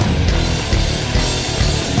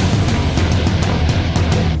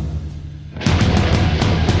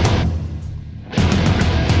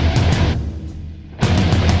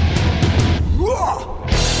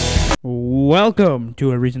Welcome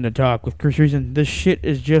to A Reason to Talk with Chris Reason. This shit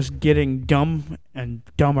is just getting dumb and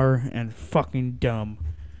dumber and fucking dumb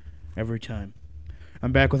every time.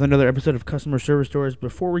 I'm back with another episode of Customer Service Stories.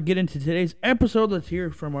 Before we get into today's episode, let's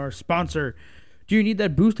hear from our sponsor. Do you need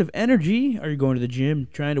that boost of energy? Are you going to the gym,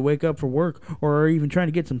 trying to wake up for work, or are you even trying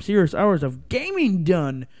to get some serious hours of gaming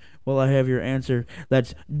done? Well, I have your answer.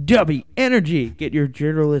 That's Dubby Energy. Get your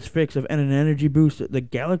generalist fix of an energy boost, the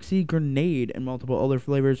Galaxy Grenade, and multiple other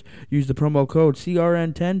flavors. Use the promo code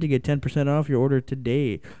CRN10 to get 10% off your order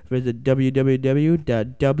today. Visit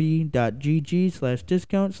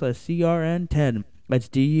www.dubby.gg/discount/CRN10. That's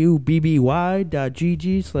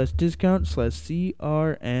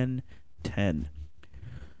DUBBY.gg/discount/CRN10.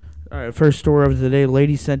 All right, first story of the day.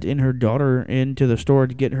 Lady sent in her daughter into the store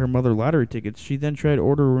to get her mother lottery tickets. She then tried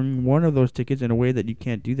ordering one of those tickets in a way that you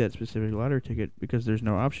can't do that specific lottery ticket because there's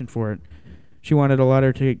no option for it. She wanted a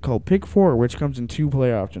lottery ticket called Pick 4, which comes in two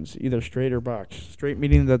play options, either straight or box. Straight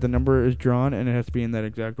meaning that the number is drawn and it has to be in that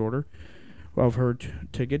exact order of her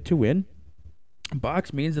ticket to win.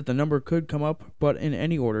 Box means that the number could come up, but in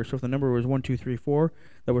any order. So if the number was 1, 2, 3, 4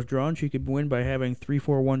 that was drawn, she could win by having 3,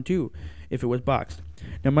 4, 1, 2 if it was boxed.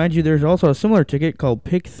 Now, mind you, there's also a similar ticket called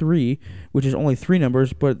Pick 3, which is only 3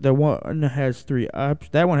 numbers, but that one has 3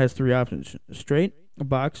 options: straight,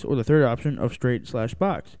 box, or the third option of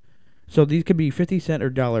straight/box. So these could be 50 cent or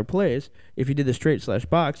dollar plays. If you did the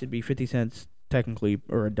straight/box, it'd be 50 cents technically,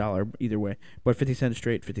 or a dollar either way, but 50 cent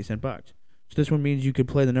straight, 50 cent box. So this one means you could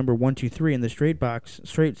play the number 1, 2, 3, and the straight/box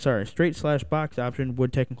option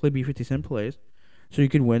would technically be 50 cent plays. So you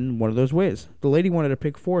could win one of those ways. The lady wanted to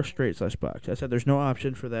pick 4 straight/box. I said there's no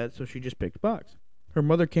option for that, so she just picked box. Her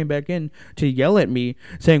mother came back in to yell at me,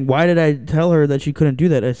 saying, "Why did I tell her that she couldn't do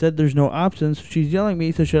that?" I said there's no options. So she's yelling at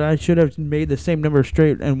me, so I should have made the same number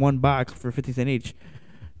straight and one box for 50 cent each.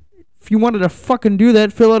 If you wanted to fucking do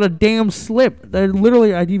that, fill out a damn slip.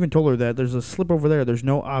 I'd even told her that. There's a slip over there. There's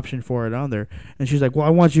no option for it on there. And she's like, "Well, I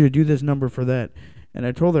want you to do this number for that." And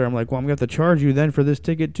I told her, I'm like, "Well, I'm going to have to charge you then for this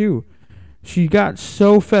ticket too." She got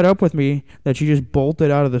so fed up with me that she just bolted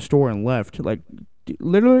out of the store and left. Like,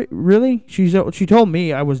 literally, really? She told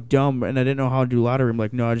me I was dumb and I didn't know how to do lottery. I'm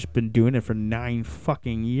like, no, I've just been doing it for 9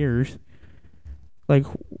 fucking years. Like,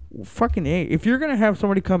 fucking A. If you're going to have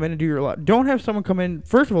somebody come in and do your lot, don't have someone come in.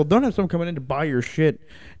 First of all, don't have someone come in to buy your shit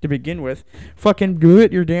to begin with. Fucking do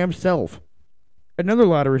it your damn self. Another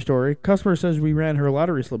lottery story. Customer says we ran her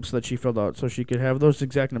lottery slips that she filled out so she could have those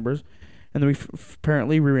exact numbers. And then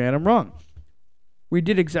apparently we ran them wrong. We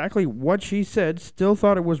did exactly what she said, still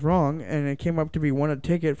thought it was wrong, and it came up to be one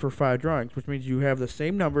ticket for 5 drawings, which means you have the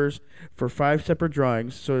same numbers for 5 separate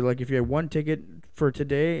drawings. So, like, if you had one ticket for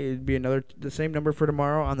today, it'd be the same number for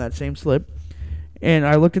tomorrow on that same slip. And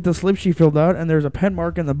I looked at the slip she filled out, and there's a pen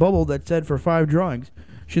mark in the bubble that said for 5 drawings.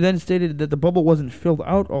 She then stated that the bubble wasn't filled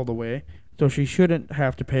out all the way, so she shouldn't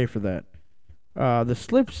have to pay for that. The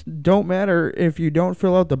slips don't matter if you don't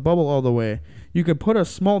fill out the bubble all the way. You can put a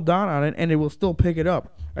small dot on it and it will still pick it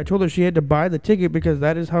up. I told her she had to buy the ticket because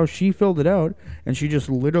that is how she filled it out, and she just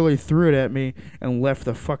literally threw it at me and left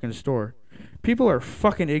the fucking store. People are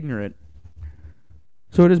fucking ignorant.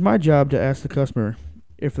 So it is my job to ask the customer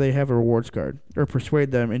if they have a rewards card or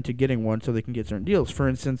persuade them into getting one so they can get certain deals. For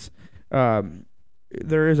instance,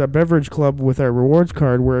 there is a beverage club with our rewards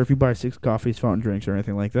card where if you buy 6 coffees, fountain drinks, or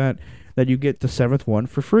anything like that, that you get the 7th one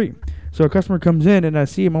for free. So a customer comes in, and I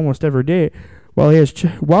see him almost every day. While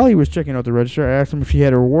he was checking out the register, I asked him if he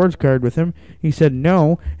had a rewards card with him. He said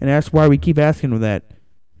no, and asked why we keep asking him that.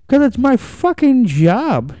 Because it's my fucking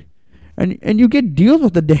job. And you get deals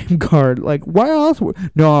with the damn card. Like, why else?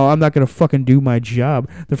 No, I'm not going to fucking do my job.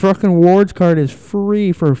 The fucking rewards card is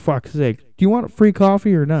free, for fuck's sake. Do you want free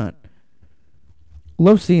coffee or not?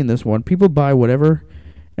 Love seeing this one. People buy whatever,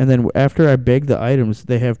 and then after I beg the items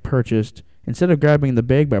they have purchased, instead of grabbing the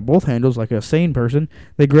bag by both handles like a sane person,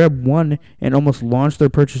 they grab one and almost launch their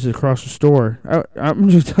purchases across the store. I'm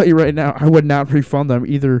just tell you right now, I would not refund them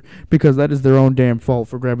either, because that is their own damn fault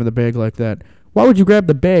for grabbing the bag like that. Why would you grab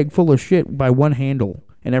the bag full of shit by one handle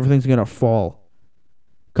and everything's going to fall?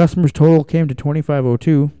 Customers' total came to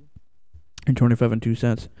 $25.02 and 25.02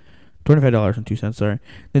 cents. $25.02, sorry.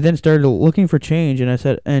 They then started looking for change,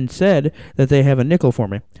 and said that they have a nickel for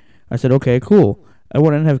me. I said, okay, cool. I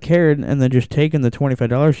wouldn't have cared and then just taken the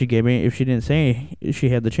 $25 she gave me if she didn't say she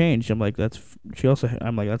had the change. I'm like, that's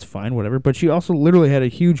fine, whatever. But she also literally had a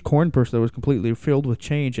huge corn purse that was completely filled with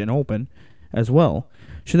change and open as well.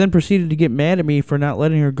 She then proceeded to get mad at me for not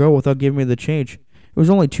letting her go without giving me the change. It was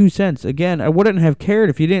only 2 cents. Again, I wouldn't have cared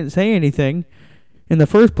if you didn't say anything. in the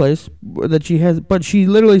first place that she has, but she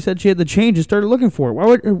literally said she had the change and started looking for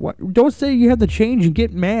it. Don't say you have the change and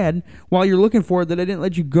get mad while you're looking for it that I didn't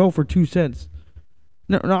let you go for 2 cents.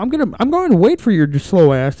 No, I'm going to wait for your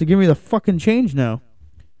slow ass to give me the fucking change now.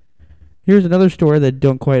 Here's another story that I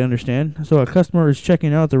don't quite understand. So a customer is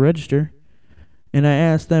checking out the register, and I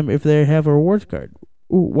asked them if they have a rewards card.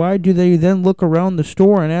 Why do they then look around the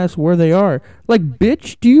store and ask where they are? Like,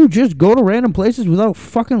 bitch, do you just go to random places without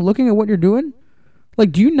fucking looking at what you're doing?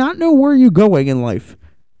 Like, do you not know where you're going in life?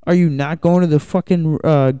 Are you not going to the fucking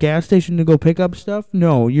gas station to go pick up stuff?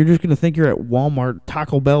 No, you're just going to think you're at Walmart,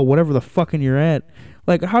 Taco Bell, whatever the fucking you're at.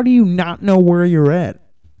 Like, how do you not know where you're at?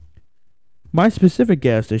 My specific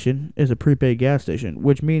gas station is a prepaid gas station,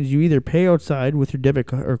 which means you either pay outside with your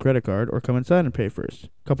debit or credit card or come inside and pay first.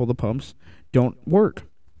 A couple of the pumps don't work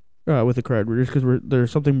with the card readers because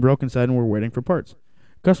there's something broke inside and we're waiting for parts.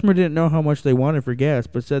 Customer didn't know how much they wanted for gas,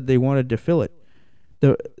 but said they wanted to fill it.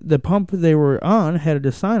 The pump they were on had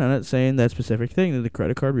a sign on it saying that specific thing, that the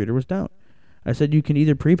credit card reader was down. I said you can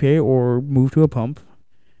either prepay or move to a pump,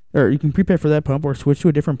 or you can prepay for that pump or switch to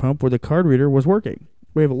a different pump where the card reader was working.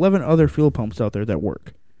 We have 11 other fuel pumps out there that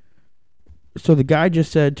work. So the guy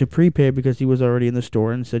just said to prepay because he was already in the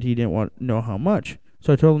store and said he didn't want to know how much.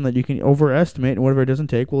 So I told him that you can overestimate, and whatever it doesn't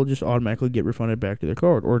take, we'll just automatically get refunded back to the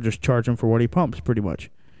card, or just charge him for what he pumps, pretty much.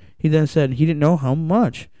 He then said he didn't know how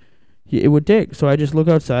much it would take. So I just look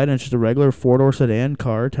outside, and it's just a regular four-door sedan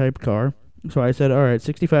type car. So I said, all right,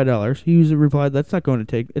 $65. He replied, it's not going to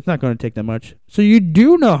take that much. So you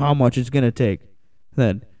do know how much it's going to take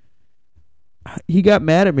then. He got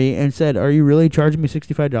mad at me and said, are you really charging me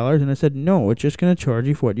 $65? And I said, no, it's just going to charge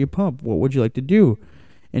you for what you pump. What would you like to do?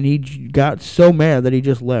 And he got so mad that he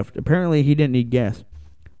just left. Apparently, he didn't need gas.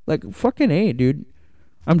 Like, fucking A, dude.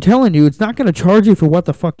 I'm telling you, it's not going to charge you for what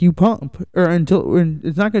the fuck you pump.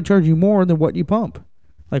 It's not going to charge you more than what you pump.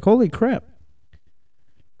 Like, holy crap.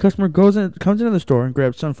 Customer comes into the store and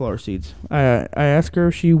grabs sunflower seeds. I asked her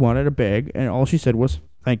if she wanted a bag, and all she said was,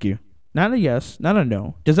 thank you. Not a yes, not a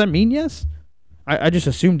no. Does that mean yes? I just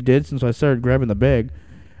assumed it did since I started grabbing the bag.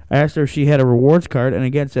 I asked her if she had a rewards card, and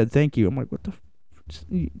again said thank you. I'm like, what the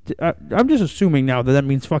I'm just assuming now that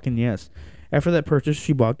means fucking yes. After that purchase,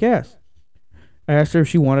 she bought gas. I asked her if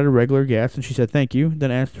she wanted a regular gas, and she said thank you.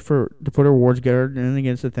 Then asked her to put her rewards card, and then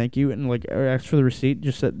again said thank you. And like, I asked for the receipt.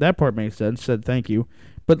 Just said that part makes sense. Said thank you.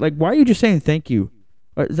 But like, why are you just saying thank you?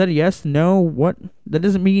 Is that a yes? No? What? That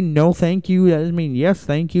doesn't mean no thank you. That doesn't mean yes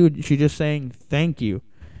thank you. She's just saying thank you.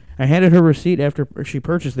 I handed her receipt after she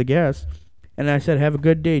purchased the gas, and I said, have a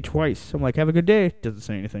good day twice. I'm like, have a good day. Doesn't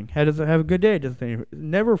say anything. Have a good day. Doesn't say anything.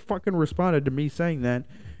 Never fucking responded to me saying that.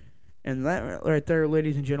 And that right there,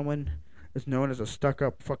 ladies and gentlemen, is known as a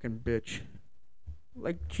stuck-up fucking bitch.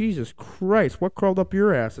 Like, Jesus Christ, what crawled up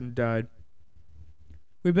your ass and died?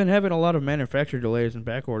 We've been having a lot of manufacturer delays and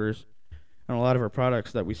back orders on a lot of our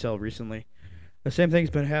products that we sell recently. The same thing's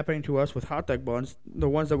been happening to us with hot dog buns, the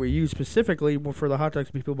ones that we use specifically for the hot dogs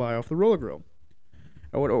people buy off the roller grill.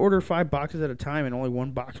 I would order 5 boxes at a time, and only 1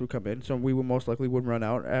 box would come in, so we would most likely run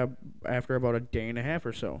out after about a day and a half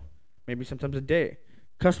or so, maybe sometimes a day.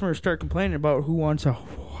 Customers start complaining about who wants a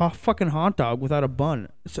fucking hot dog without a bun.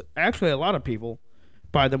 So actually, a lot of people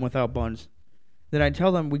buy them without buns. Then I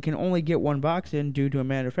tell them we can only get 1 box in due to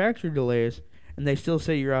manufacturer delays, and they still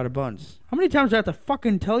say you're out of buns. How many times do I have to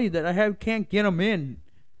fucking tell you that I can't get them in?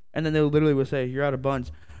 And then they literally will say, you're out of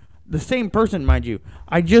buns. The same person, mind you.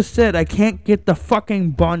 I just said I can't get the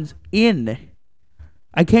fucking buns in.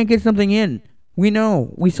 I can't get something in. We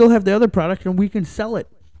know. We still have the other product, and we can sell it.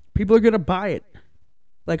 People are going to buy it.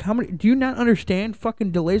 Like, how many... Do you not understand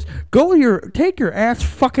fucking delays? Take your ass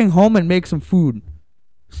fucking home and make some food.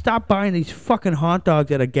 Stop buying these fucking hot dogs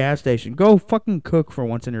at a gas station. Go fucking cook for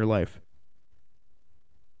once in your life.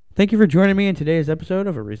 Thank you for joining me in today's episode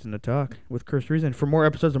of A Reason to Talk with Chris Reason. For more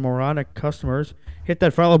episodes of Moronic Customers, hit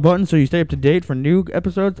that follow button so you stay up to date for new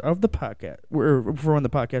episodes of the podcast, or for when the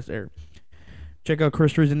podcast airs. Check out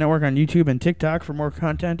Chris Reason Network on YouTube and TikTok for more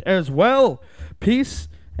content as well. Peace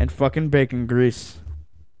and fucking bacon grease.